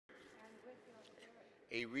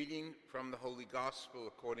A reading from the Holy Gospel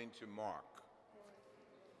according to Mark.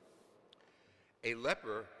 A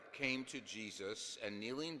leper came to Jesus and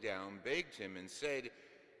kneeling down begged him and said,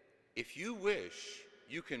 "If you wish,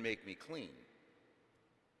 you can make me clean."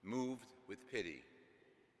 Moved with pity,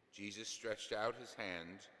 Jesus stretched out his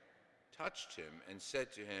hand, touched him, and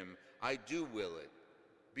said to him, "I do will it.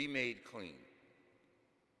 Be made clean."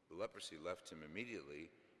 The leprosy left him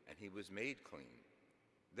immediately, and he was made clean.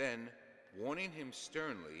 Then, warning him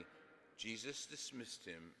sternly, Jesus dismissed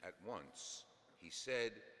him at once. He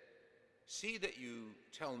said, "See that you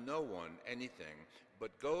tell no one anything,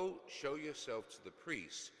 but go show yourself to the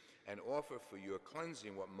priests and offer for your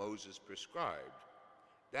cleansing what Moses prescribed.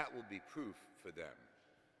 That will be proof for them."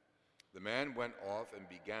 The man went off and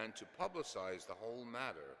began to publicize the whole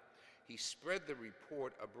matter. He spread the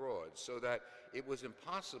report abroad so that it was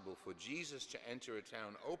impossible for Jesus to enter a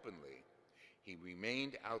town openly. He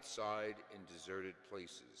remained outside in deserted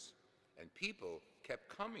places, and people kept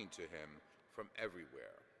coming to him from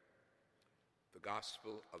everywhere. The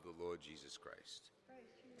Gospel of the Lord Jesus Christ.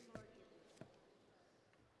 Praise to you, Lord Jesus.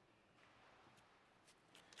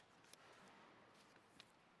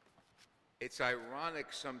 It's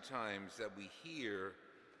ironic sometimes that we hear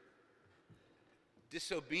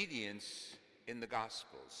disobedience in the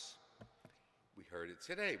Gospels. We heard it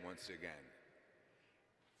today once again.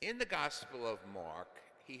 In the Gospel of Mark,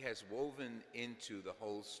 he has woven into the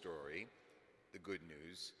whole story, the good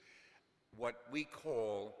news, what we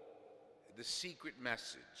call the secret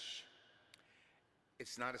message.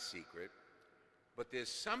 It's not a secret, but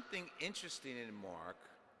there's something interesting in Mark.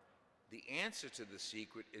 The answer to the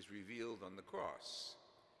secret is revealed on the cross.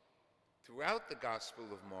 Throughout the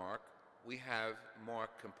Gospel of Mark, we have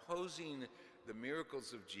Mark composing the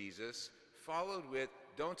miracles of Jesus, followed with,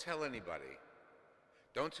 "Don't tell anybody.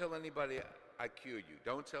 Don't tell anybody I cured you.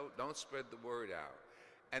 Don't spread the word out."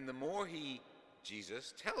 And the more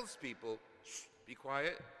Jesus tells people, "Shh, be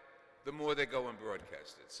quiet," the more they go and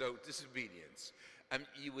broadcast it. So disobedience.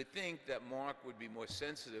 You would think that Mark would be more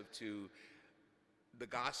sensitive to the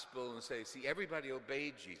gospel and say, "See, everybody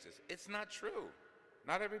obeyed Jesus." It's not true.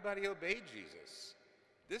 Not everybody obeyed Jesus.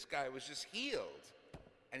 This guy was just healed,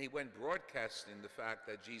 and he went broadcasting the fact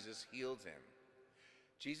that Jesus healed him.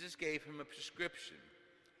 Jesus gave him a prescription.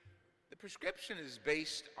 The prescription is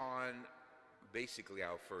based on basically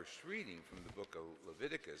our first reading from the book of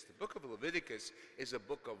Leviticus. The book of Leviticus is a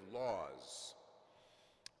book of laws.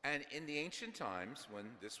 And in the ancient times,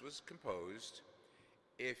 when this was composed,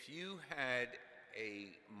 if you had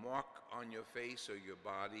a mark on your face or your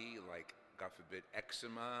body, like, God forbid,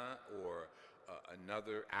 eczema or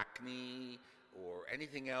another acne or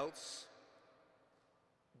anything else,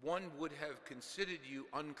 one would have considered you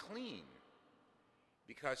unclean,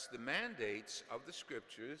 because the mandates of the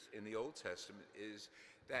scriptures in the Old Testament is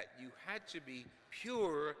that you had to be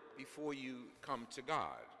pure before you come to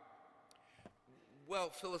God. Well,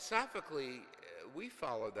 philosophically, we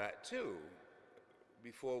follow that too.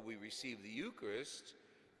 Before we receive the Eucharist,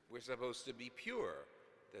 we're supposed to be pure.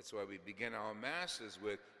 That's why we begin our masses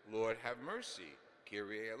with, "Lord, have mercy,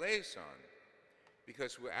 Kyrie eleison,"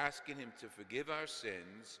 because we're asking him to forgive our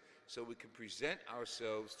sins so we can present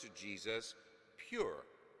ourselves to Jesus pure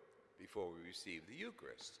before we receive the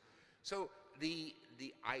Eucharist. So the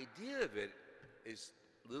idea of it is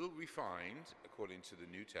a little refined according to the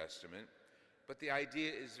New Testament, but the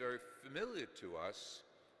idea is very familiar to us.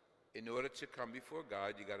 In order to come before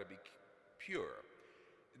God, you got to be pure.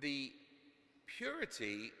 The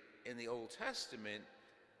purity in the Old Testament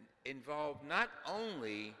involved not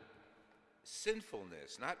only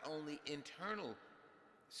sinfulness, not only internal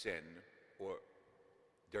sin or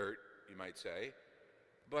dirt, you might say,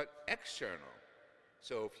 but external.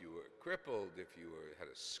 So if you were crippled, if you had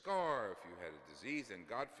a scar, if you had a disease, and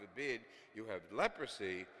God forbid you have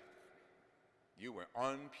leprosy, you were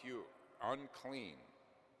unpure, unclean.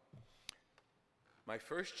 My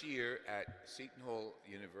first year at Seton Hall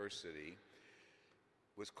University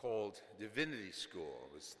was called Divinity School.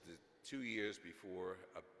 It was the 2 years before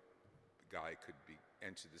a guy could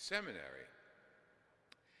enter the seminary.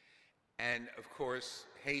 And of course,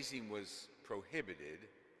 hazing was prohibited,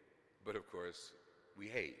 but of course, we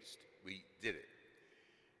hazed. We did it.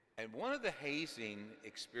 And one of the hazing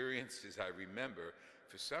experiences I remember,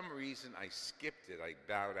 for some reason I skipped it, I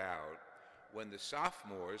bowed out, when the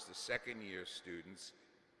sophomores, the second-year students,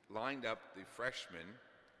 lined up the freshmen.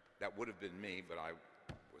 That would have been me, but I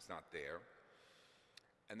was not there.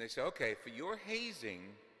 And they said, "Okay, for your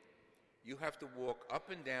hazing, you have to walk up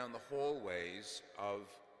and down the hallways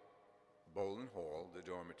of Boland Hall, the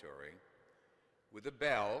dormitory, with a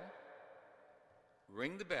bell,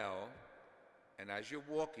 ring the bell, and as you're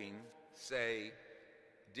walking, say,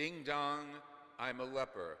 "Ding dong, I'm a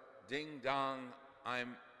leper. Ding dong,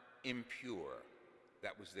 I'm impure."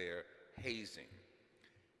 That was their hazing.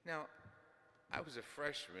 Now, I was a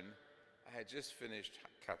freshman. I had just finished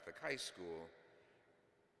Catholic high school,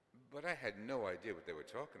 but I had no idea what they were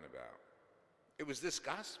talking about. It was this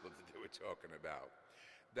gospel that they were talking about,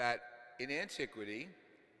 that in antiquity,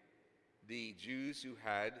 the Jews who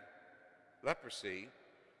had leprosy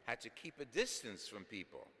had to keep a distance from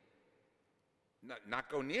people, not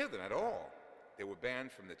go near them at all. They were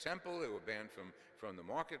banned from the temple, they were banned from the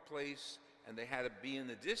marketplace, and they had to be in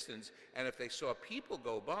the distance. And if they saw people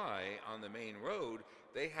go by on the main road,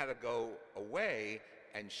 they had to go away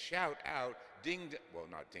and shout out, well,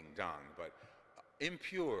 not ding dong, but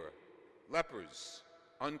impure, lepers,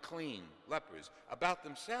 unclean lepers, about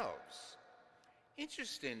themselves.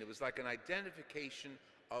 Interesting, it was like an identification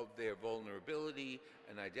of their vulnerability,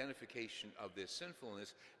 an identification of their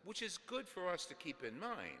sinfulness, which is good for us to keep in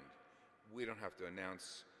mind. We don't have to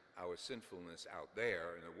announce our sinfulness out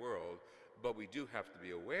there in the world, but we do have to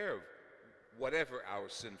be aware of whatever our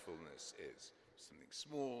sinfulness is, something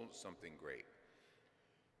small, something great.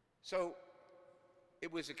 So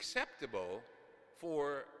it was acceptable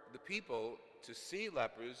for the people to see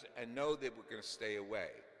lepers and know they were going to stay away.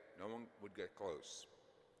 No one would get close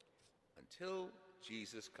until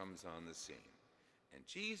Jesus comes on the scene. And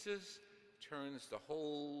Jesus turns the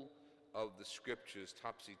whole of the scriptures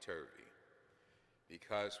topsy-turvy,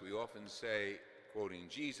 because we often say, quoting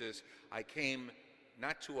Jesus, "I came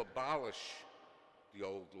not to abolish the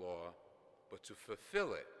old law, but to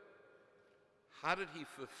fulfill it." How did he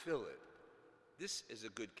fulfill it? This is a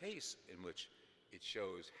good case in which it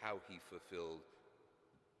shows how he fulfilled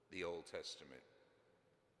the Old Testament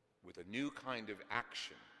with a new kind of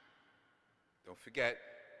action. Don't forget,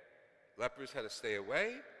 lepers had to stay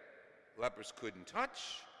away, lepers couldn't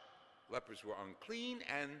touch, lepers were unclean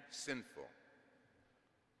and sinful.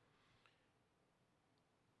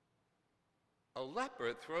 A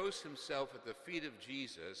leper throws himself at the feet of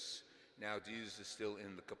Jesus. Now Jesus is still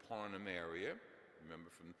in the Capernaum area. Remember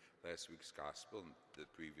from last week's gospel and the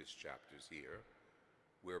previous chapters here,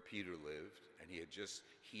 where Peter lived, and he had just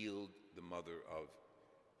healed the mother of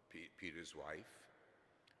Peter's wife.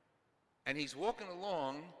 And he's walking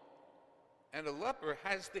along, and a leper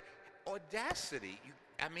has the audacity.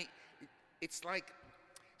 It's like,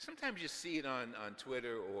 sometimes you see it on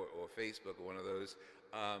Twitter or Facebook or one of those,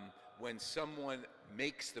 when someone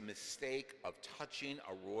makes the mistake of touching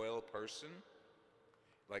a royal person,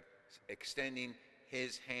 like extending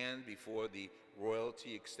his hand before the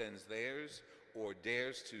royalty extends theirs, or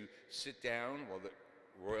dares to sit down while the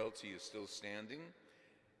royalty is still standing.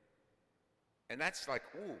 And that's like,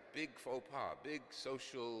 ooh, big faux pas, big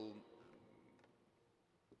social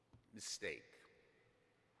mistake.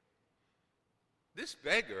 This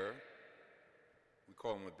beggar, we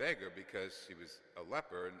call him a beggar because he was a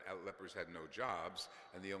leper, and lepers had no jobs,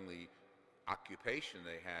 and the only occupation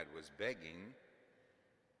they had was begging,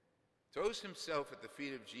 throws himself at the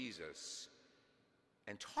feet of Jesus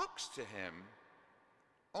and talks to him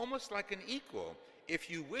almost like an equal. If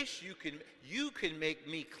you wish, you can make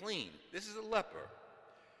me clean. This is a leper.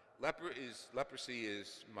 Leprosy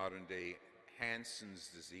is modern day Hansen's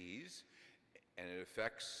disease, and it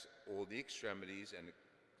affects all the extremities and it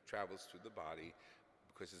travels through the body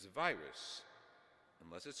because it's a virus.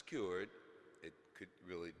 Unless it's cured, it could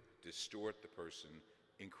really distort the person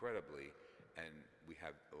incredibly, and we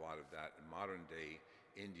have a lot of that in modern day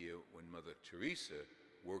India when Mother Teresa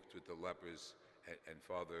worked with the lepers and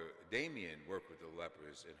Father Damien worked with the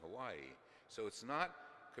lepers in Hawaii. So it's not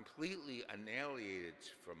completely annihilated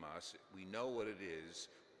from us. We know what it is,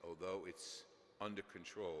 although it's under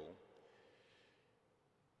control.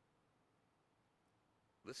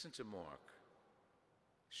 Listen to Mark.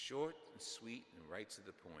 Short and sweet and right to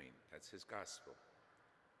the point. That's his gospel.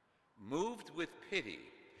 Moved with pity.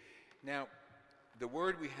 Now, the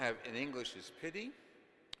word we have in English is pity,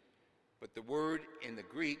 but the word in the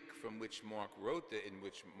Greek in which Mark wrote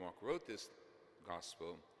this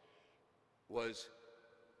gospel was,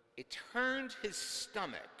 it turned his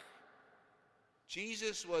stomach.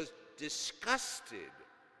 Jesus was disgusted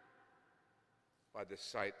by the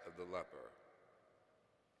sight of the leper.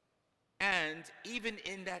 And even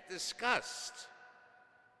in that disgust,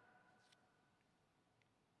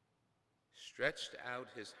 stretched out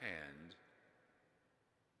his hand,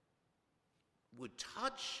 would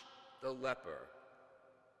touch the leper,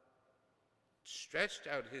 stretched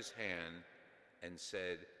out his hand and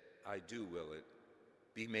said, "I do will it,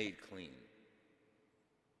 be made clean."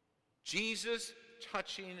 Jesus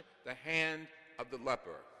touching the hand of the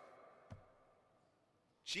leper.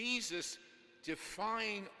 Jesus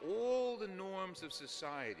defying all the norms of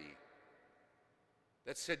society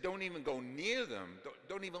that said don't even go near them,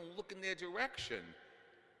 don't even look in their direction.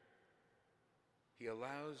 He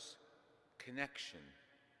allows connection.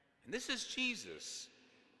 And this is Jesus.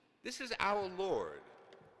 This is our Lord.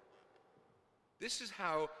 This is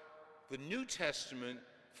how the New Testament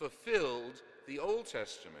fulfilled the Old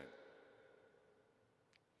Testament.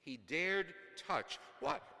 He dared touch.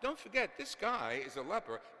 What? Don't forget, this guy is a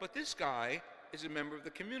leper, but this guy is a member of the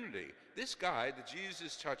community. This guy that Jesus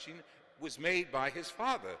is touching was made by his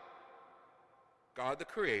Father. God the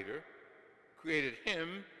Creator created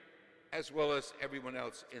him as well as everyone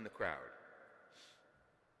else in the crowd.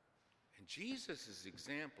 And Jesus'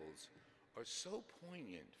 examples are so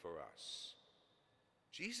poignant for us.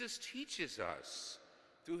 Jesus teaches us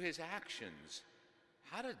through his actions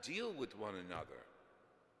how to deal with one another.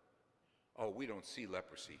 Oh, we don't see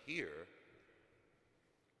leprosy here.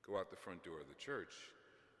 Go out the front door of the church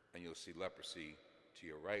and you'll see leprosy to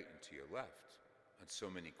your right and to your left on so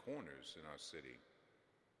many corners in our city.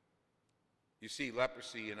 You see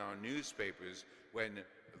leprosy in our newspapers when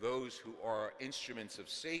those who are instruments of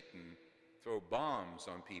Satan throw bombs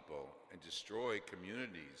on people and destroy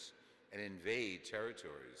communities and invade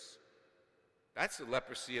territories. That's the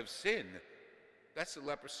leprosy of sin. That's the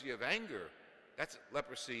leprosy of anger. That's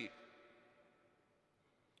leprosy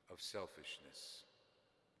of selfishness.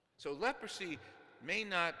 So leprosy may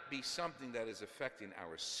not be something that is affecting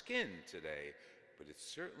our skin today, but it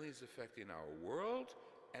certainly is affecting our world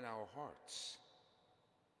and our hearts.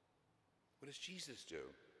 What does Jesus do?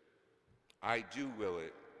 I do will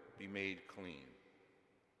it be made clean.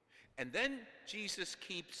 And then Jesus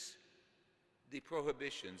keeps the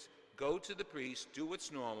prohibitions. Go to the priest, do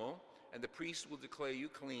what's normal, and the priest will declare you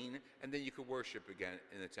clean, and then you can worship again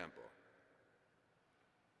in the temple.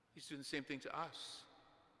 He's doing the same thing to us.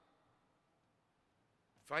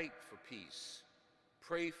 Fight for peace.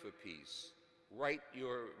 Pray for peace. Write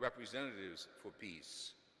your representatives for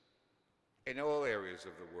peace in all areas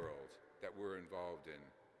of the world that we're involved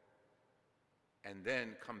in. And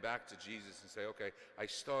then come back to Jesus and say, okay, I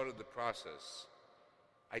started the process.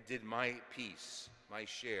 I did my piece, my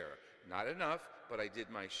share. Not enough, but I did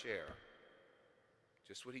my share.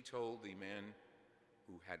 Just what he told the man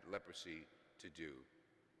who had leprosy to do.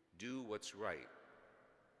 Do what's right.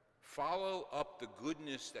 Follow up the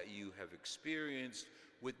goodness that you have experienced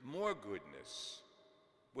with more goodness,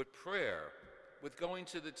 with prayer, with going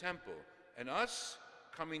to the temple, and us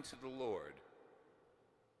coming to the Lord,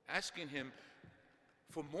 asking him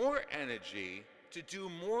for more energy to do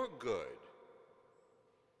more good,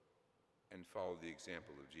 and follow the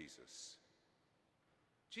example of Jesus.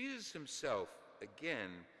 Jesus himself, again,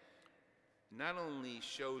 not only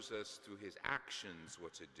shows us through his actions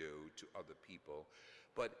what to do to other people,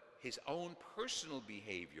 but his own personal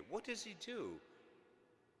behavior. What does he do?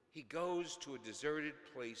 He goes to a deserted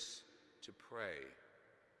place to pray,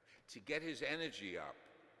 to get his energy up.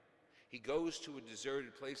 He goes to a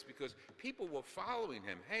deserted place because people were following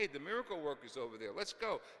him. Hey, the miracle worker's over there. Let's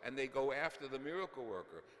go. And they go after the miracle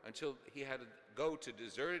worker until he had to go to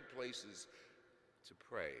deserted places to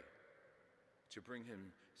pray, to bring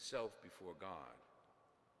himself before God.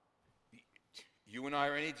 You and I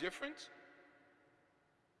are any different?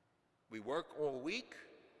 We work all week.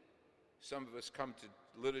 Some of us come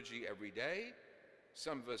to liturgy every day.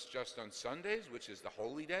 Some of us just on Sundays, which is the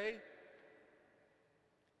holy day.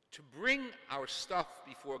 To bring our stuff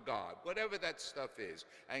before God, whatever that stuff is,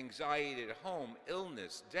 anxiety at home,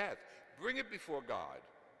 illness, death, bring it before God.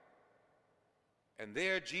 And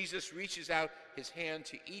there Jesus reaches out his hand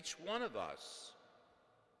to each one of us.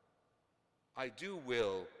 I do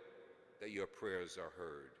will that your prayers are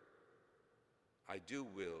heard. I do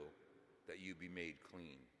will that you be made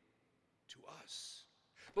clean. To us.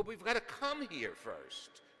 But we've got to come here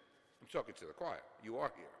first. I'm talking to the choir. You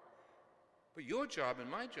are here. But your job and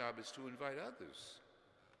my job is to invite others,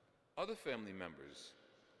 other family members,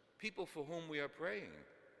 people for whom we are praying.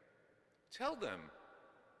 Tell them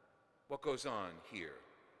what goes on here.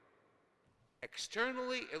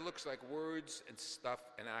 Externally, it looks like words and stuff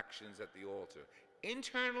and actions at the altar.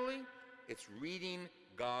 Internally, it's reading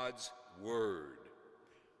God's word,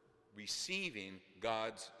 receiving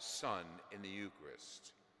God's Son in the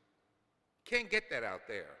Eucharist. Can't get that out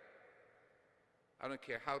there. I don't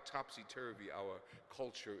care how topsy-turvy our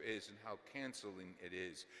culture is and how canceling it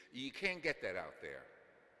is. You can't get that out there.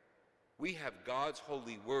 We have God's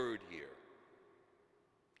holy word here.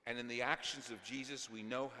 And in the actions of Jesus, we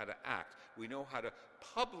know how to act. We know how to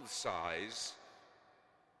publicize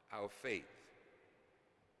our faith.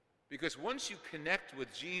 Because once you connect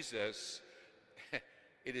with Jesus,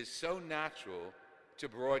 It is so natural to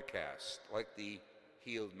broadcast like the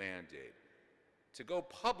healed man did, to go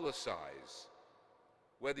publicize,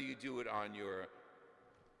 whether you do it on your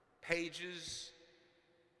pages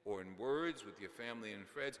or in words with your family and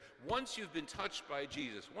friends. Once you've been touched by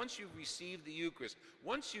Jesus, once you've received the Eucharist,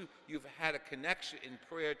 once you've had a connection in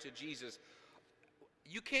prayer to Jesus,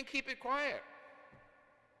 you can't keep it quiet.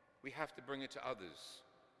 We have to bring it to others.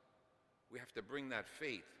 We have to bring that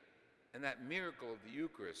faith and that miracle of the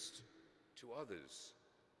Eucharist to others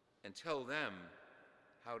and tell them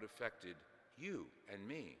how it affected you and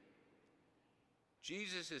me.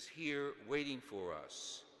 Jesus is here waiting for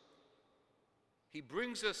us. He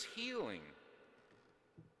brings us healing.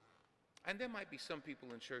 And there might be some people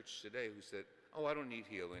in church today who said, oh, I don't need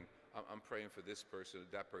healing. I'm praying for this person or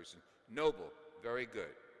that person. Noble, very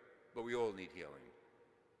good. But we all need healing.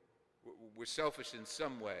 We're selfish in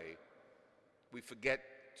some way. We forget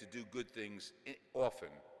to do good things often.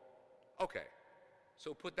 Okay,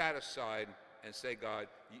 so put that aside and say, God,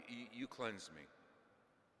 you cleanse me.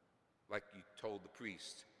 Like you told the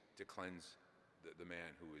priest to cleanse the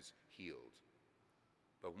man who is healed.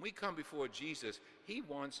 But when we come before Jesus, he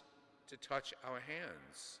wants to touch our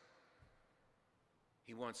hands.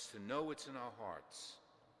 He wants to know it's in our hearts.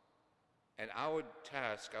 And our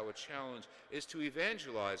task, our challenge, is to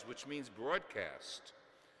evangelize, which means broadcast.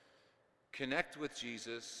 Connect with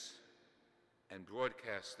Jesus and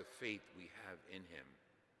broadcast the faith we have in him.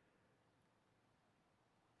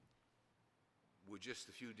 We're just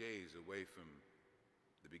a few days away from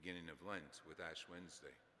the beginning of Lent with Ash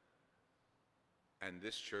Wednesday. And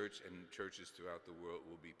this church and churches throughout the world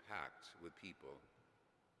will be packed with people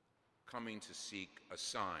coming to seek a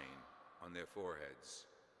sign on their foreheads,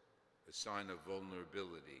 a sign of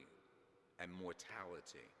vulnerability and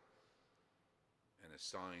mortality, and a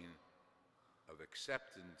sign of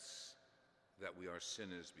acceptance that we are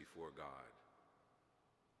sinners before God.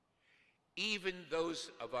 Even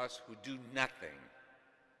those of us who do nothing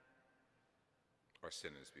are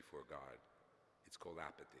sinners before God. It's called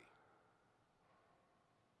apathy.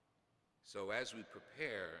 So as we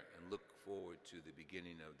prepare and look forward to the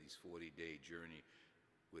beginning of this 40-day journey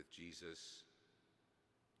with Jesus,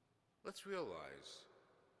 let's realize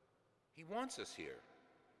he wants us here.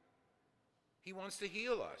 He wants to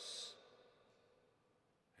heal us.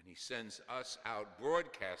 And he sends us out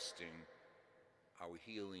broadcasting our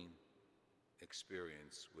healing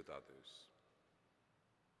experience with others.